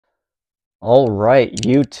All right,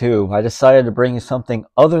 YouTube. I decided to bring you something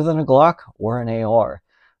other than a Glock or an AR.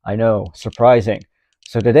 I know, surprising.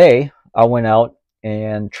 So today, I went out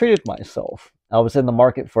and treated myself. I was in the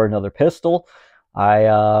market for another pistol.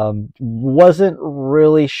 I wasn't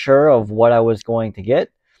really sure of what I was going to get,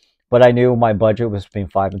 but I knew my budget was between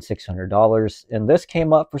 $500 and $600, and this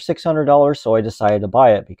came up for $600, so I decided to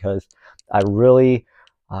buy it because I really,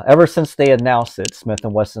 ever since they announced it, Smith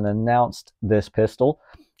and Wesson announced this pistol.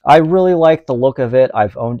 I really like the look of it.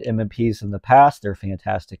 I've owned M&Ps in the past. They're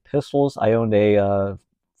fantastic pistols. I owned a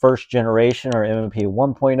first generation or M&P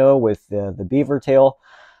 1.0 with the beaver tail.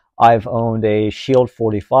 I've owned a Shield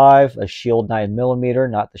 45, a Shield 9mm,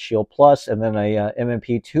 not the Shield Plus, and then a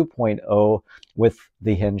M&P 2.0 with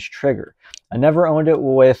the hinge trigger. I never owned it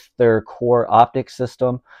with their core optic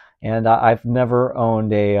system, and I've never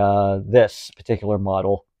owned a this particular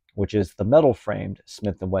model, which is the metal framed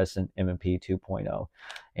Smith & Wesson M&P 2.0.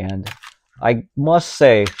 And I must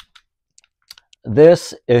say,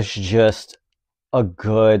 this is just a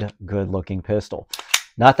good looking pistol.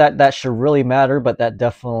 Not that that should really matter, but that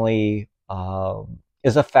definitely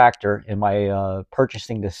is a factor in my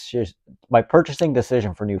purchasing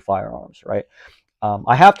decision for new firearms. Right,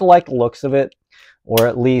 I have to like the looks of it, or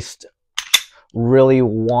at least really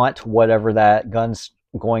want whatever that gun's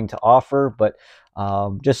going to offer. But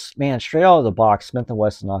just man, straight out of the box, Smith &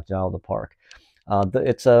 Wesson knocked it out of the park.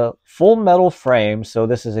 It's a full metal frame, so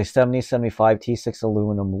this is a 7075 T6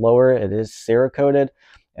 aluminum lower. It is Cerakoted,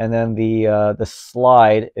 and then the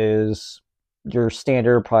slide is your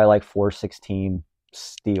standard, probably like 416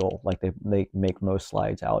 steel, like they make most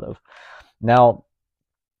slides out of. Now,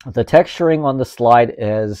 the texturing on the slide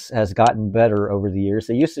has gotten better over the years.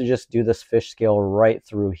 They used to just do this fish scale right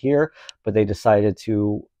through here, but they decided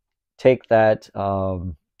to take that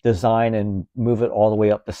design and move it all the way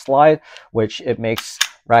up the slide, which it makes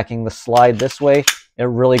racking the slide this way. It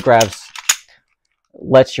really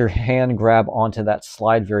lets your hand grab onto that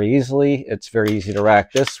slide very easily. It's very easy to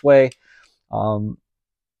rack this way.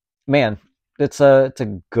 Man, it's a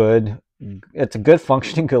good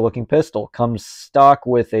functioning, good looking pistol. Comes stock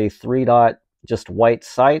with a 3-dot just white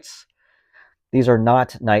sights. These are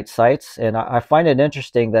not night sights, and I find it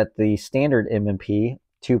interesting that the standard M&P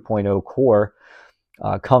 2.0 core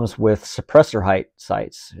comes with suppressor height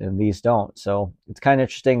sights, and these don't. So it's kind of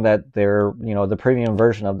interesting that the premium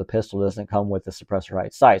version of the pistol doesn't come with the suppressor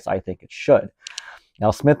height sights. I think it should. Now,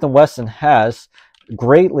 Smith & Wesson has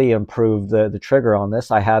greatly improved the trigger on this.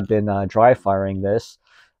 I have been dry firing this.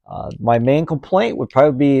 My main complaint would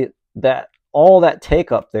probably be that all that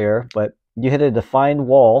take up there, but you hit a defined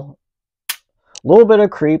wall, a little bit of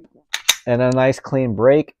creep, and a nice clean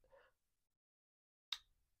break.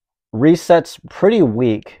 Reset's pretty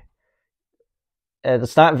weak, and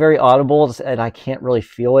it's not very audible, and I can't really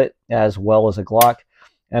feel it as well as a Glock.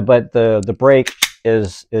 But the break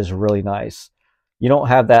is really nice. You don't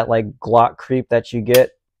have that like Glock creep that you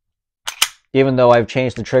get, even though I've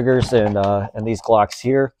changed the triggers and these Glocks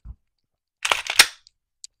here.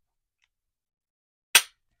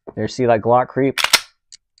 There, see that Glock creep?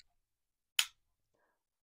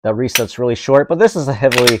 That reset's really short, but this is a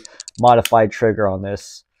heavily modified trigger on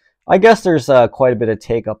this. I guess there's quite a bit of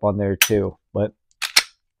take up on there too, but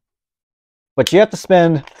you have to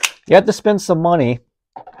spend some money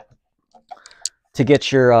to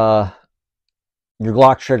get your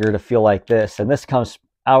Glock trigger to feel like this, and this comes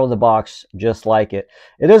out of the box just like it.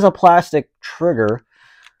 It is a plastic trigger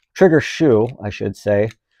shoe, I should say,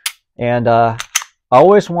 and I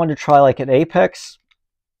always wanted to try like an Apex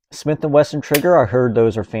Smith & Wesson trigger. I heard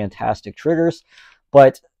those are fantastic triggers,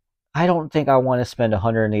 but I don't think I want to spend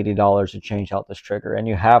 $180 to change out this trigger, and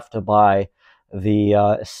you have to buy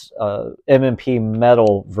the M&P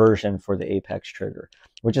Metal version for the Apex trigger,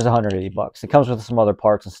 which is $180. It comes with some other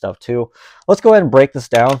parts and stuff too. Let's go ahead and break this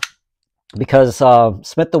down, because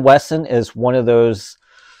Smith & Wesson is one of those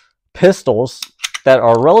pistols that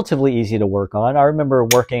are relatively easy to work on. I remember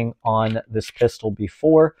working on this pistol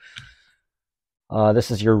before.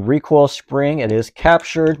 This is your recoil spring. It is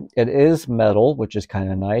captured. It is metal, which is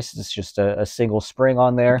kind of nice. It's just a single spring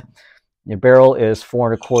on there. Your barrel is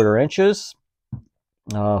 4 1/4 inches,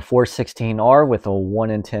 416R with a 1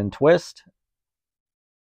 in 10 twist.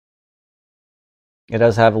 It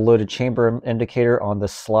does have a loaded chamber indicator on the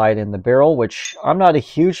slide in the barrel, which I'm not a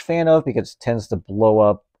huge fan of because it tends to blow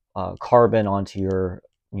up carbon onto your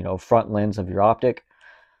front lens of your optic.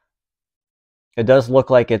 It does look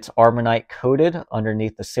like it's Armonite coated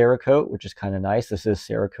underneath the Cerakote, which is kind of nice. This is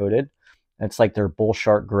Cerakoted. It's like their bull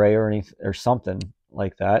shark gray or something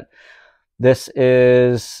like that. This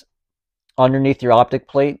is underneath your optic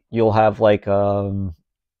plate. You'll have like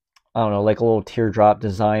I don't know, like a little teardrop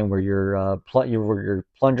design where where your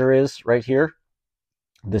plunger is right here.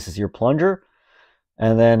 This is your plunger.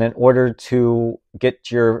 And then in order to get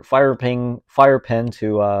your fire pin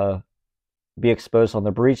to be exposed on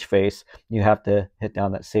the breech face, you have to hit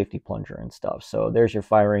down that safety plunger and stuff. So there's your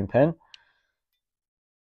firing pin.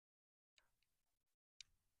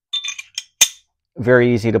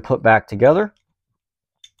 Very easy to put back together.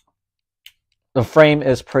 The frame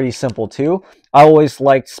is pretty simple too. I always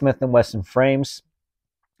liked Smith & Wesson frames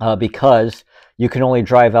because you can only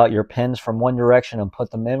drive out your pins from one direction and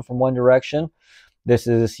put them in from one direction. This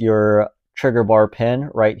is your trigger bar pin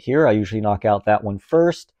right here. I usually knock out that one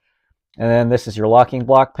first. And then this is your locking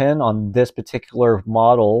block pin. On this particular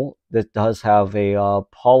model, that does have a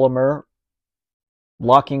polymer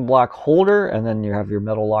locking block holder, and then you have your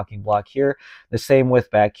metal locking block here. The same with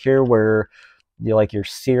back here where like your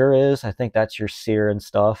sear is. I think that's your sear and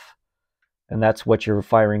stuff. And that's what your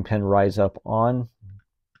firing pin rides up on.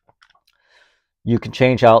 You can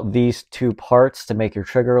change out these two parts to make your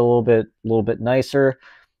trigger a little bit nicer.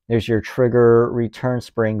 There's your trigger return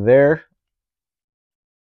spring there.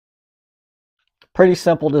 Pretty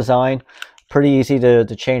simple design, pretty easy to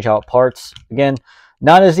change out parts. Again,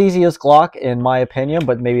 not as easy as Glock in my opinion,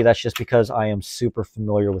 but maybe that's just because I am super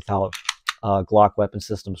familiar with how Glock weapon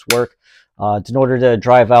systems work. In order to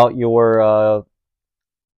drive out your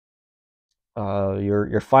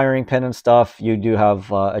firing pin and stuff, you do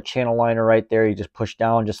have a channel liner right there. You just push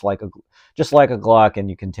down just like a Glock, and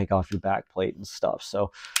you can take off your back plate and stuff.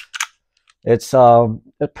 So it's a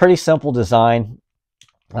pretty simple design.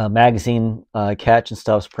 Magazine catch and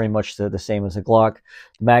stuff is pretty much the same as a Glock.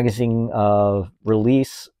 The magazine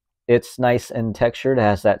release, it's nice and textured. It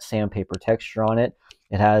has that sandpaper texture on it.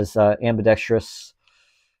 It has ambidextrous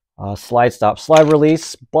slide stop slide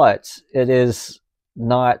release, but it is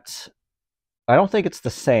not, I don't think it's the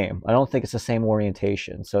same. I don't think it's the same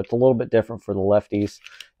orientation. So it's a little bit different for the lefties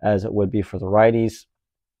as it would be for the righties.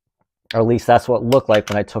 Or at least that's what it looked like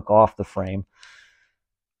when I took off the frame.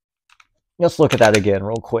 Let's look at that again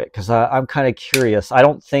real quick because I'm kind of curious. I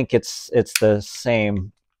don't think it's the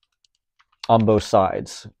same on both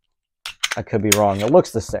sides. I could be wrong. It looks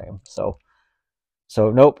the same. So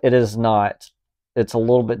nope, it is not. It's a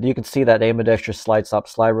little bit, you can see that ambidextrous slide stop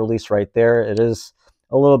slide release right there. It is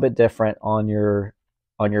a little bit different on your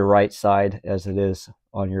right side as it is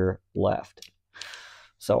on your left.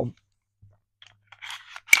 So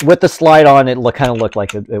with the slide on, it kind of looked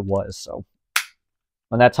like it was. So.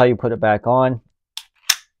 And that's how you put it back on.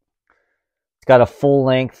 It's got a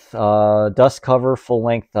full-length dust cover,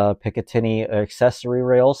 full-length Picatinny accessory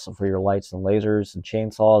rails for your lights and lasers and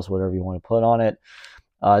chainsaws, whatever you want to put on it.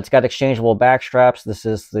 It's got exchangeable back straps. This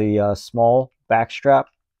is the small back strap.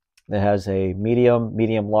 It has a medium,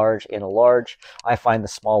 large, and a large. I find the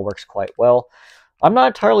small works quite well. I'm not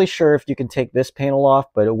entirely sure if you can take this panel off,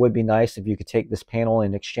 but it would be nice if you could take this panel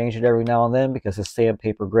and exchange it every now and then because the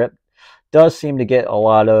sandpaper grip does seem to get a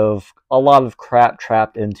lot of crap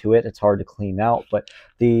trapped into it. It's hard to clean out, but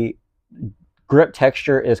the grip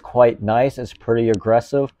texture is quite nice. It's pretty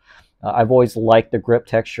aggressive. I've always liked the grip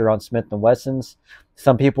texture on Smith & Wessons.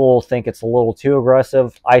 Some people think it's a little too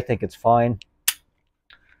aggressive. I think it's fine.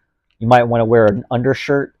 You might want to wear an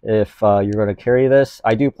undershirt if you're going to carry this.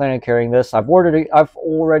 I do plan on carrying this. I've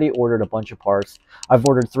already ordered a bunch of parts. I've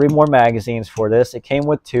ordered 3 more magazines for this. It came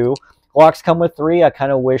with 2. Glocks come with 3. I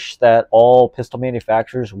kind of wish that all pistol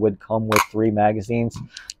manufacturers would come with 3 magazines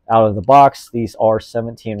out of the box. These are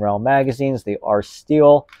 17-round magazines. They are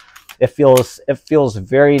steel. It feels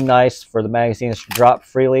very nice for the magazines to drop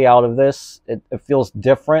freely out of this. It feels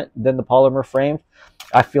different than the polymer frame.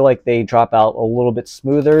 I feel like they drop out a little bit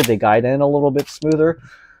smoother. They guide in a little bit smoother.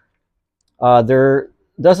 There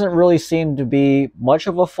doesn't really seem to be much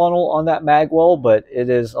of a funnel on that magwell, but it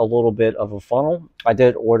is a little bit of a funnel. I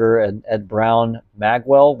did order an Ed Brown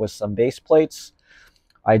magwell with some base plates.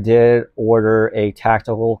 I did order a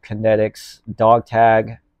Tactical Kinetics dog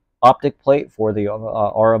tag optic plate for the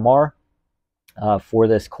RMR for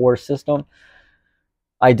this core system.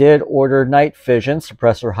 I did order night vision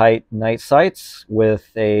suppressor height night sights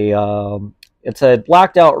with a it's a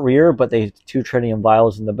blacked out rear, but they 2 tritium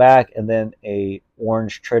vials in the back and then a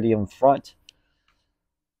orange tritium front.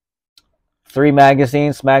 3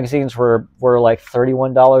 magazines. Magazines were like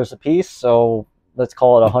 $31 a piece, so let's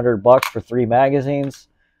call it $100 for 3 magazines.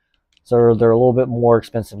 So they're a little bit more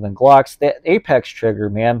expensive than Glocks. The Apex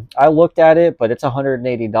trigger, man, I looked at it, but it's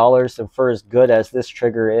 $180, and for as good as this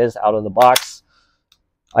trigger is out of the box,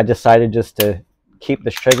 I decided just to keep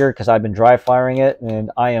this trigger because I've been dry firing it,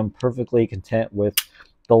 and I am perfectly content with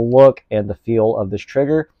the look and the feel of this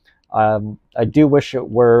trigger. I do wish it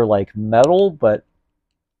were like metal, but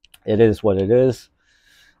it is what it is.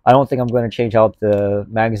 I don't think I'm going to change out the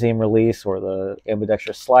magazine release or the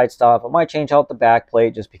ambidextrous slide stop. I might change out the back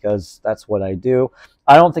plate just because that's what I do.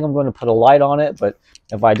 I don't think I'm going to put a light on it, but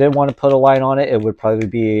if I did want to put a light on it, it would probably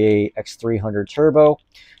be a X300 Turbo.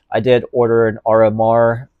 I did order an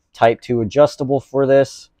RMR Type 2 adjustable for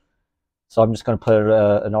this, so I'm just going to put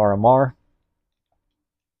an RMR.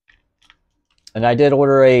 And I did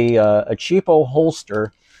order a cheapo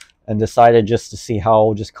holster and decided just to see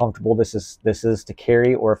how just comfortable this is to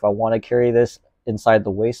carry, or if I want to carry this inside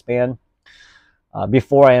the waistband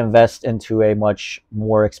before I invest into a much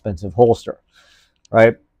more expensive holster,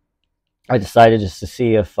 right? I decided just to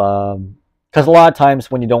see if, because a lot of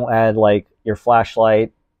times when you don't add like your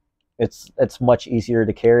flashlight, it's much easier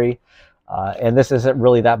to carry, and this isn't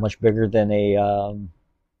really that much bigger than a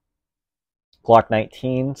Glock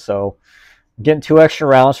 19, so getting 2 extra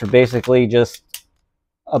rounds for basically just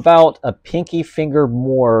about a pinky finger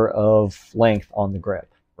more of length on the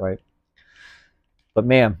grip, right? But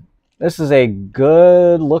man, this is a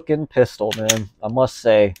good looking pistol, man, I must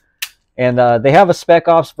say. And they have a Spec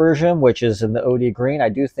Ops version, which is in the OD green. I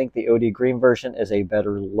do think the OD green version is a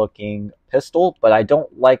better looking pistol, but I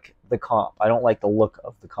don't like the comp. I don't like the look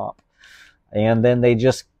of the comp. And then they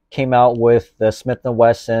just came out with the Smith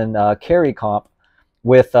Wesson carry comp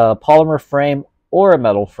with a polymer frame or a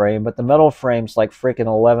metal frame, but the metal frame's like freaking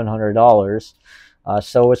 $1,100.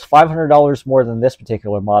 So it's $500 more than this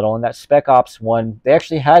particular model. And that Spec Ops one, they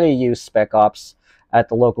actually had a used Spec Ops at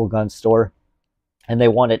the local gun store, and they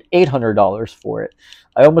wanted $800 for it.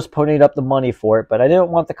 I almost ponied up the money for it, but I didn't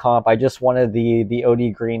want the comp. I just wanted the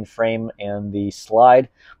OD green frame and the slide,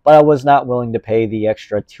 but I was not willing to pay the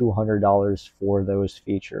extra $200 for those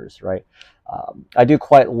features, right? I do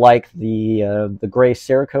quite like the gray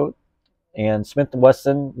Cerakote, and Smith &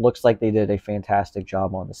 Wesson looks like they did a fantastic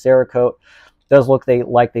job on the Cerakote. It does look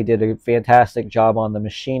like they did a fantastic job on the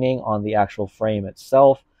machining on the actual frame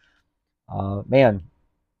itself. Man,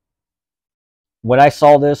 when I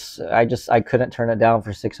saw this, I couldn't turn it down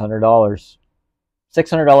for $600.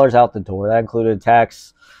 $600 out the door. That included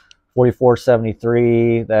tax,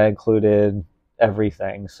 $44.73. That included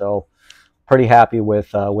everything. So pretty happy with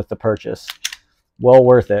the purchase. Well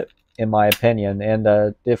worth it, in my opinion.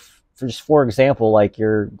 And if, just for example, like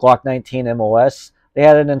your Glock 19 MOS, they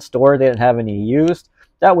had it in store, they didn't have any used,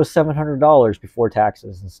 that was $700 before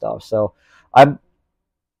taxes and stuff. So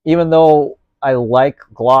even though I like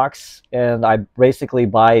Glocks and I basically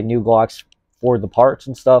buy new Glocks for the parts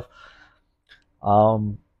and stuff,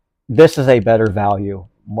 this is a better value,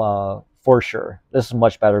 for sure. This is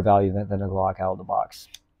much better value than a Glock out of the box.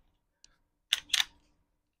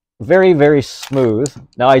 Very, very smooth.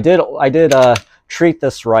 Now I did treat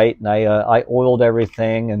this right, and I oiled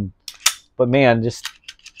everything, but man, just,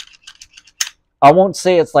 I won't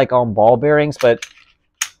say it's like on ball bearings, but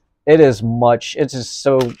it is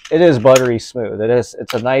buttery smooth.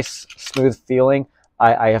 It's a nice smooth feeling.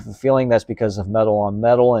 I have a feeling that's because of metal on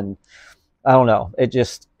metal, and I don't know,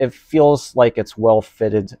 it feels like it's well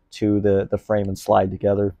fitted to the frame and slide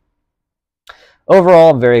together.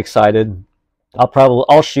 Overall, I'm very excited.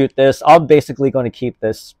 I'll shoot this. I'm basically going to keep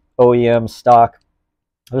this OEM stock.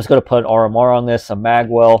 I'm just going to put an RMR on this, a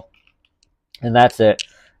magwell, and that's it.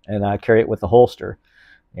 And I carry it with the holster.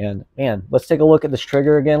 And man, let's take a look at this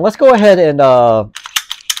trigger again. Let's go ahead and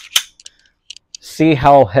see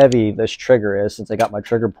how heavy this trigger is, since I got my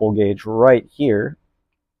trigger pull gauge right here.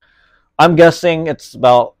 I'm guessing it's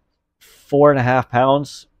about 4.5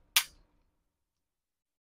 pounds.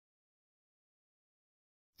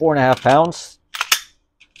 4.5 pounds.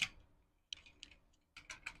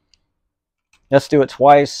 Let's do it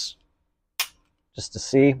twice, just to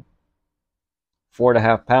see.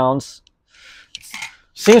 4.5 pounds.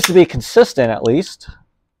 Seems to be consistent, at least.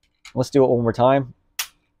 Let's do it one more time.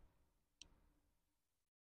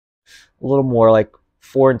 A little more, like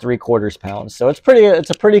 4 3/4 pounds. So it's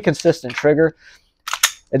a pretty consistent trigger.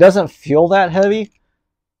 It doesn't feel that heavy.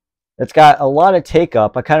 It's got a lot of take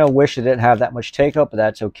up. I kind of wish it didn't have that much take up, but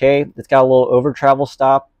that's okay. It's got a little over travel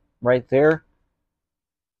stop right there.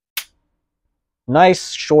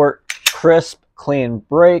 Nice, short, crisp, clean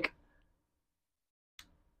break.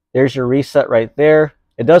 There's your reset right there.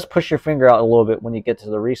 It does push your finger out a little bit when you get to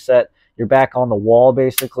the reset. You're back on the wall,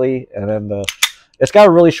 basically. And then it's got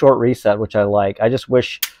a really short reset, which I like. I just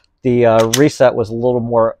wish the reset was a little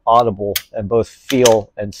more audible in both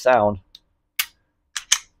feel and sound,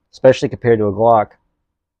 especially compared to a Glock.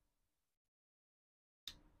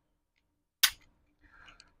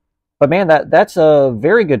 But man, that's a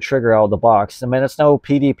very good trigger out of the box. I mean, it's no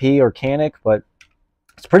PDP or Canic, but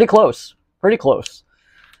It's pretty close. Pretty close.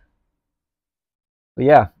 But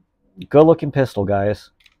yeah, good looking pistol,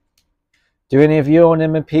 guys. Do any of you own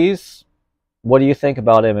M&Ps? What do you think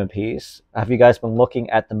about M&Ps? Have you guys been looking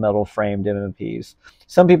at the metal framed M&Ps?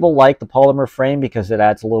 Some people like the polymer frame because it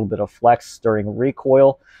adds a little bit of flex during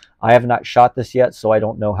recoil. I have not shot this yet, so I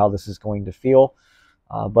don't know how this is going to feel.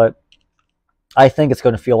 But I think it's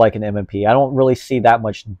going to feel like an M&P. I don't really see that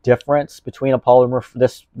much difference between a polymer,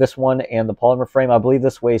 this one and the polymer frame. I believe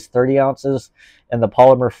this weighs 30 ounces, and the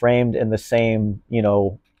polymer framed in the same, you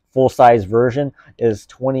know, full-size version is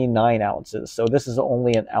 29 ounces. So this is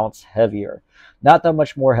only an ounce heavier. Not that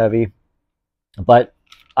much more heavy, but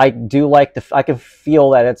I do like I can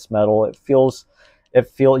feel that it's metal.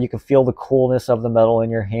 You can feel the coolness of the metal in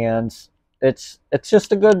your hands. It's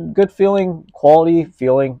just a good feeling, quality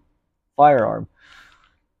feeling firearm.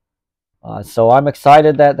 So I'm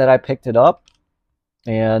excited that I picked it up,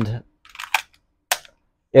 and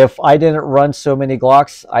if I didn't run so many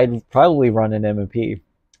Glocks, I'd probably run an M&P.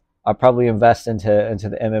 I'd probably invest into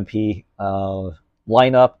the M&P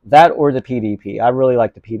lineup, that or the PDP. I really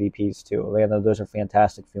like the PDPs too. Those are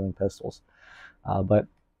fantastic feeling pistols. But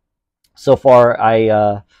so far,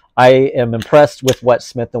 I am impressed with what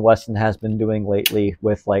Smith & Wesson has been doing lately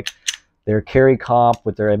with like their carry comp,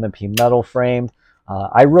 with their M&P metal frame.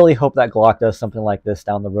 I really hope that Glock does something like this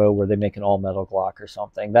down the road, where they make an all metal Glock or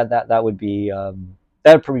something. That would be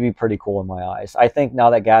that would probably be pretty cool in my eyes. I think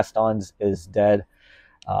now that Gaston's is dead,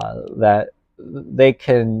 that they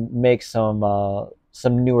can make some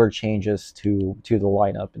newer changes to the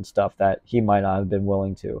lineup and stuff that he might not have been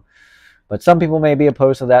willing to. But some people may be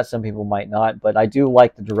opposed to that, some people might not. But I do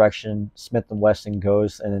like the direction Smith & Wesson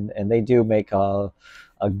goes, and they do make a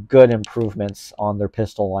good improvements on their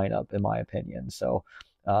pistol lineup, in my opinion. So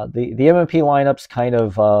the M&P lineup's kind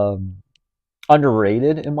of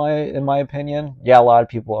underrated in my opinion. Yeah, a lot of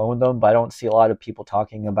people own them, but I don't see a lot of people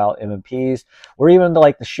talking about M&Ps or even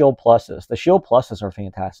like the Shield Pluses. The Shield Pluses are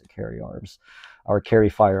fantastic carry arms, or carry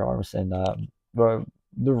firearms, and they're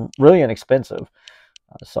really inexpensive.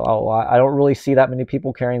 So I don't really see that many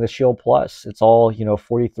people carrying the Shield Plus. It's all, you know,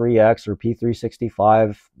 43X or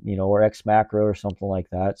P365, you know, or X Macro or something like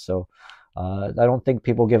that. So I don't think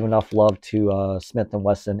people give enough love to Smith &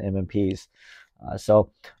 Wesson M&Ps.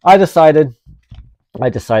 So I decided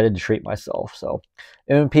to treat myself. So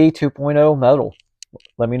M&P 2.0 metal.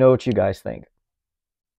 Let me know what you guys think.